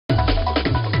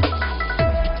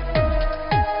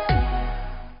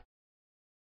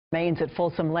Remains at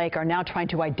Folsom Lake are now trying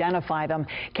to identify them.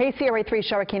 KCRA 3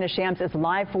 Sharakina Shams is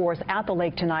live for us at the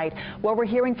lake tonight, where we're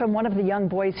hearing from one of the young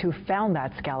boys who found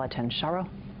that skeleton. Sharo?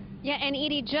 Yeah, and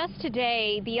Edie, just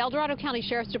today, the El Dorado County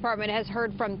Sheriff's Department has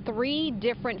heard from 3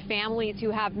 different families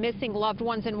who have missing loved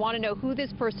ones and want to know who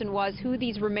this person was, who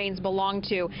these remains belong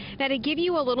to. Now, to give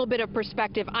you a little bit of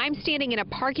perspective, I'm standing in a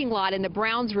parking lot in the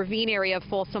Browns Ravine area of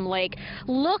Folsom Lake.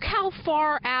 Look how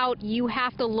far out you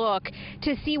have to look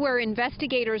to see where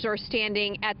investigators are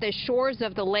standing at the shores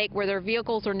of the lake where their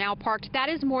vehicles are now parked. That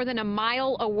is more than a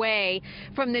mile away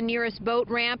from the nearest boat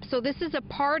ramp. So this is a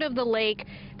part of the lake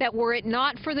that, were it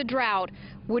not for the drought,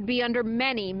 would be under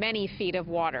many, many feet of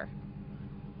water.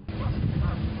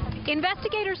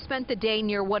 Investigators spent the day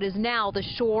near what is now the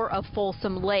shore of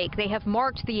Folsom Lake. They have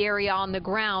marked the area on the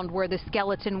ground where the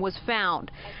skeleton was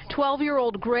found.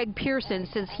 12-year-old Greg Pearson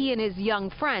says he and his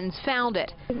young friends found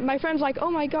it. My friend's like,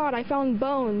 oh my God, I found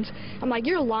bones. I'm like,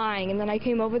 you're lying. And then I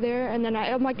came over there and then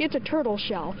I'm like, it's a turtle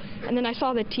shell. And then I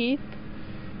saw the teeth.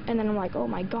 And then I'm like, oh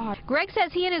my God. Greg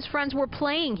says he and his friends were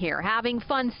playing here, having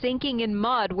fun sinking in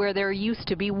mud where there used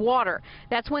to be water.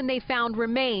 That's when they found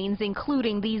remains,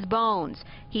 including these bones.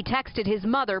 He texted his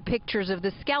mother pictures of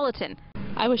the skeleton.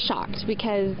 I was shocked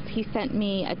because he sent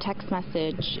me a text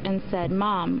message and said,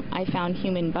 Mom, I found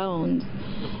human bones.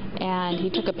 And he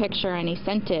took a picture and he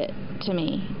sent it to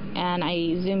me. And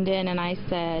I zoomed in and I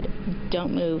said,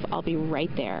 don't move, I'll be right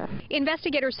there.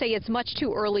 Investigators say it's much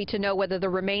too early to know whether the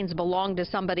remains belong to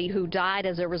somebody who died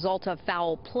as a result of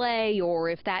foul play, or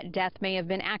if that death may have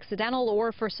been accidental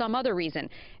or for some other reason.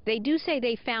 They do say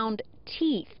they found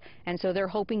teeth, and so they're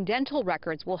hoping dental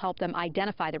records will help them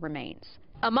identify the remains.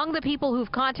 Among the people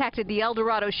who've contacted the El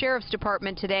Dorado Sheriff's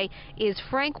Department today is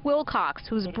Frank Wilcox,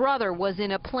 whose brother was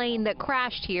in a plane that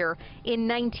crashed here in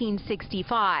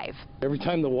 1965. Every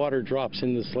time the water drops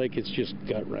in this lake, it's just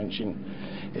gut-wrenching.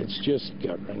 It's just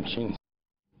gut-wrenching.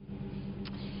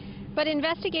 But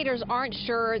investigators aren't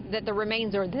sure that the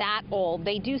remains are that old.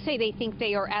 They do say they think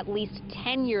they are at least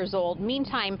 10 years old.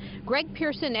 Meantime, Greg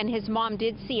Pearson and his mom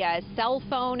did see a cell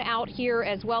phone out here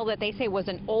as well that they say was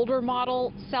an older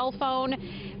model cell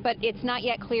phone, but it's not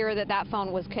yet clear that that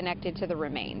phone was connected to the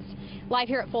remains. Live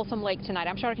here at Folsom Lake tonight,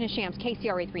 I'm Sharakina Shams,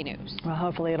 KCRA 3 News. Well,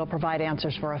 hopefully it'll provide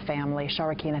answers for a family.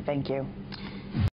 Sharakina, thank you.